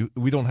feminine.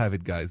 We don't have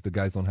it, guys. The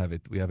guys don't have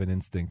it. We have an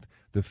instinct.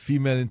 The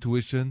female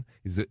intuition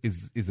is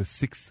a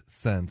sixth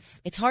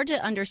sense. It's hard to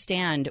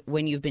understand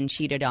when you've been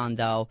cheated on,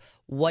 though,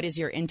 what is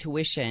your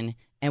intuition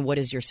and what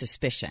is your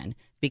suspicion?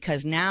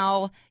 Because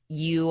now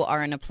you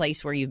are in a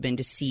place where you've been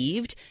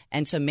deceived,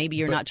 and so maybe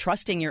you're not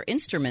trusting your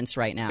instruments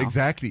right now.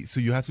 Exactly. So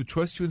you have to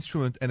trust your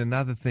instrument. And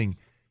another thing,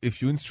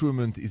 if your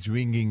instrument is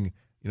ringing,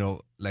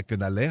 like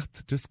an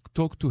alert, just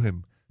talk to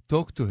him.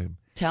 Talk to him.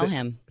 Tell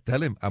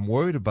him, I'm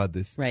worried about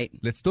this. Right.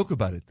 Let's talk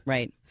about it.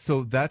 Right.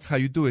 So that's how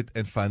you do it.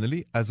 And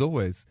finally, as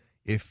always,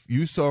 if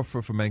you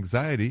suffer from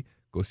anxiety,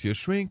 go see a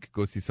shrink,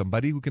 go see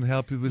somebody who can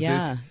help you with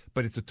this.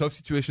 But it's a tough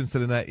situation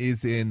Selena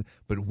is in.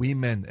 But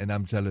women, and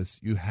I'm jealous,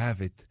 you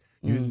have it.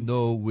 You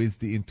know with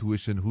the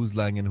intuition who's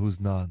lying and who's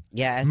not.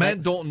 Yeah.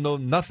 Men don't know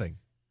nothing.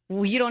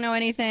 Well, you don't know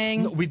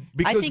anything. No,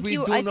 I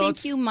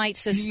think you might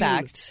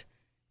suspect.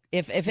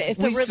 If a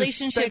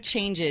relationship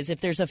changes, if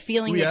there's a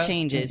feeling that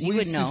changes, you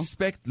would know. We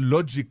suspect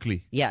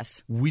logically.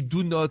 Yes. We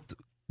do not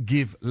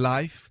give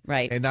life.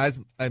 Right. And as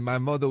my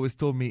mother always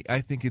told me, I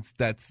think it's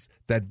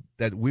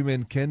that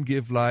women can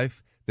give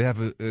life. They have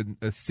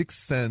a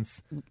sixth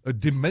sense, a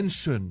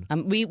dimension.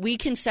 We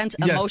can sense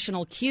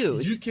emotional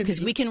cues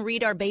because we can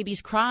read our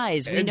baby's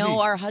cries. We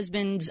know our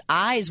husband's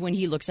eyes when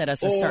he looks at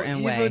us a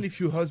certain way. Even if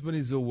your husband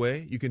is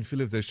away, you can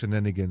feel if there's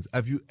shenanigans.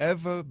 Have you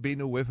ever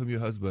been away from your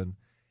husband?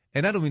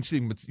 And I don't mean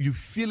cheating, but you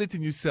feel it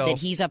in yourself. That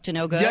he's up to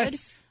no good?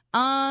 Yes.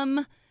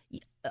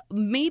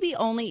 Maybe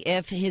only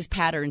if his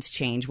patterns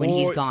change when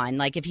he's gone.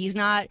 Like if he's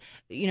not,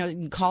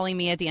 calling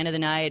me at the end of the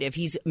night, if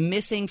he's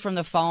missing from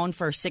the phone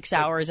for 6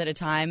 hours at a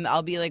time,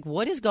 I'll be like,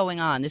 what is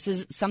going on?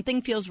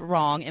 Something feels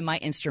wrong and my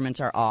instruments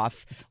are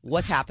off.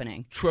 What's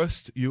happening?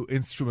 Trust your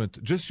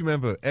instrument. Just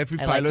remember, every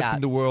pilot in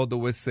the world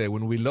always say,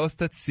 when we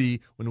lost at sea,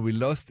 when we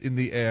lost in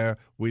the air,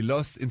 we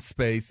lost in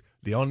space,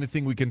 the only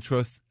thing we can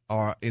trust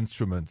are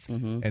instruments.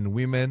 And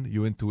women,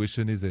 your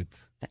intuition is it.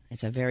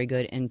 It's a very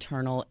good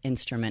internal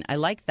instrument. I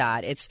like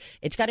that. It's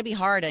got to be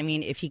hard. I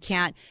mean, if he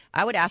can't,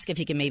 I would ask if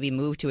he can maybe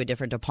move to a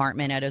different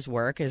department at his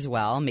work as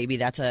well. Maybe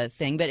that's a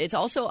thing. But it's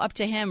also up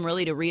to him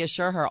really to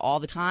reassure her all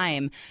the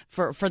time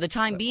for the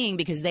time being,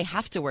 because they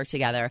have to work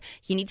together.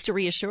 He needs to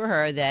reassure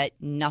her that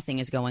nothing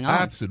is going on.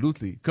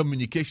 Absolutely.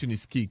 Communication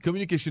is key.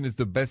 Communication is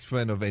the best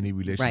friend of any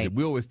relationship. Right.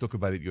 We always talk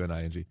about it, you and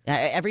I, Angie.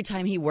 Every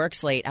time he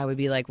works late, I would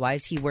be like, why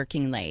is he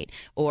working late?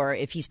 Or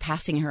if he's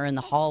passing her in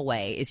the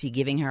hallway, is he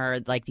giving her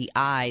like the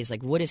eyes?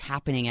 Like, what is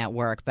happening at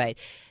work? But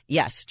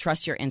yes,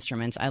 trust your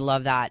instruments. I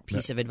love that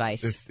piece of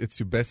advice. It's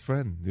your best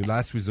friend, your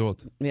last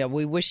resort. Yeah,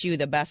 we wish you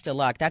the best of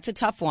luck. That's a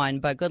tough one,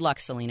 but good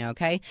luck, Selena,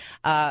 okay?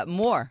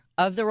 More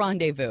of The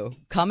Rendezvous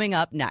coming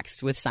up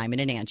next with Simon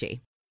and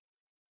Angie.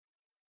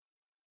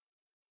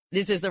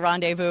 This is The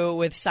Rendezvous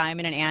with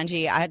Simon and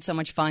Angie. I had so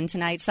much fun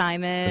tonight,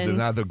 Simon. It's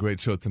another great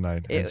show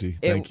tonight, Angie.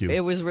 Thank you. It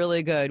was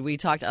really good. We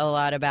talked a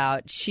lot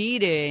about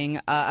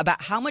cheating,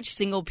 about how much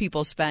single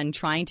people spend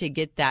trying to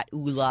get that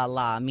ooh la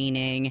la,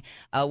 meaning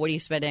what are you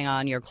spending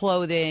on your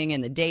clothing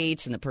and the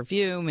dates and the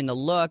perfume and the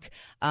look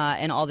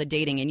and all the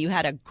dating. And you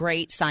had a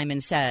great Simon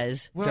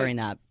Says during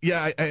that.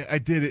 Yeah, I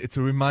did it. It's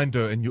a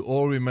reminder. And you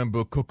all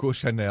remember Coco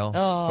Chanel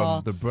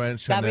from the brand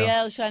Chanel.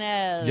 Gabrielle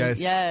Chanel.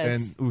 Yes.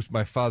 And which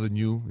my father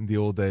knew in the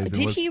old days.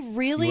 Did he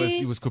really?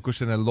 He was Coco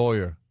Chanel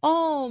lawyer.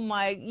 Oh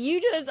my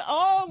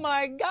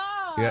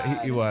God.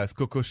 Yeah, he was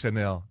Coco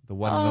Chanel, the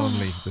one and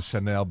only, the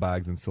Chanel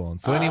bags and so on.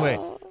 So anyway,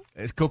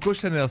 Coco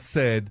Chanel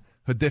said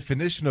her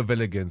definition of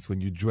elegance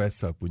when you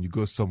dress up, when you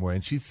go somewhere,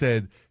 and she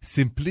said,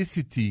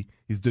 simplicity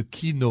is the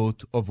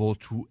keynote of all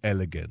true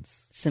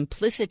elegance.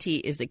 Simplicity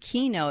is the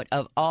keynote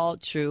of all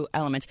true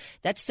elements.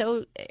 That's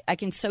so, I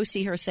can so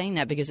see her saying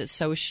that because it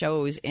so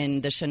shows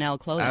in the Chanel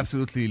clothing.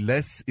 Absolutely.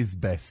 Less is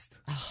best.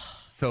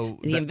 So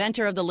The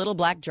inventor of the little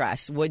black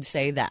dress would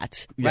say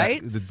that, yeah,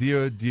 right? The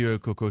dear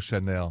Coco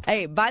Chanel.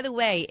 Hey, by the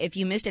way, if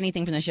you missed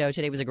anything from the show,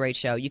 today was a great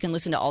show. You can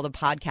listen to all the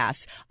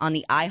podcasts on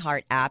the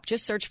iHeart app.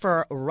 Just search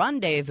for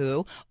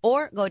Rendezvous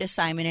or go to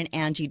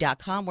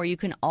simonandangie.com where you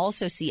can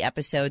also see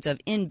episodes of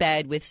In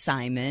Bed with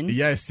Simon.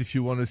 Yes, if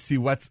you want to see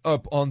what's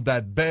up on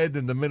that bed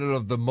in the middle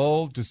of the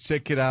mall, just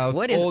check it out.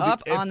 What is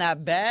up on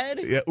that bed?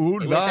 Yeah, ooh,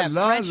 With la, that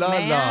la, French la,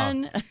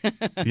 man.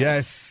 la.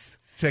 Yes,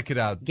 check it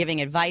out.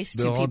 Giving advice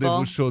The to people.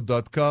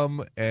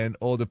 RendezvousShow.com and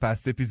all the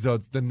past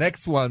episodes. The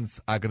next ones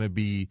are going to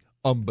be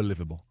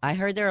unbelievable. I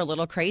heard they're a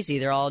little crazy.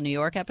 They're all New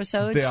York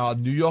episodes. They are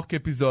New York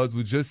episodes.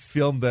 We just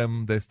filmed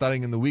them. They're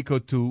starting in a week or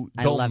two.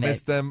 I Don't love miss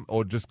it. them,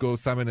 or just go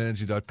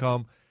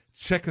simonandangie.com.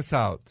 Check us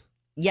out.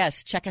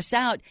 Yes, check us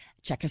out.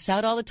 Check us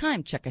out all the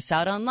time. Check us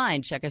out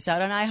online. Check us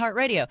out on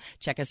iHeartRadio.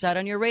 Check us out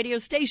on your radio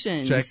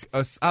stations. Check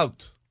us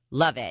out.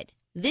 Love it.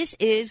 This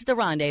is The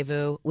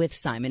Rendezvous with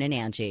Simon and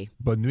Angie.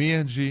 Bonne nuit,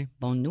 Angie.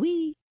 Bonne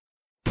nuit.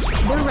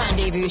 The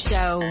Rendezvous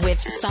Show with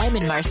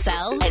Simon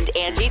Marcel and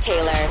Angie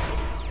Taylor.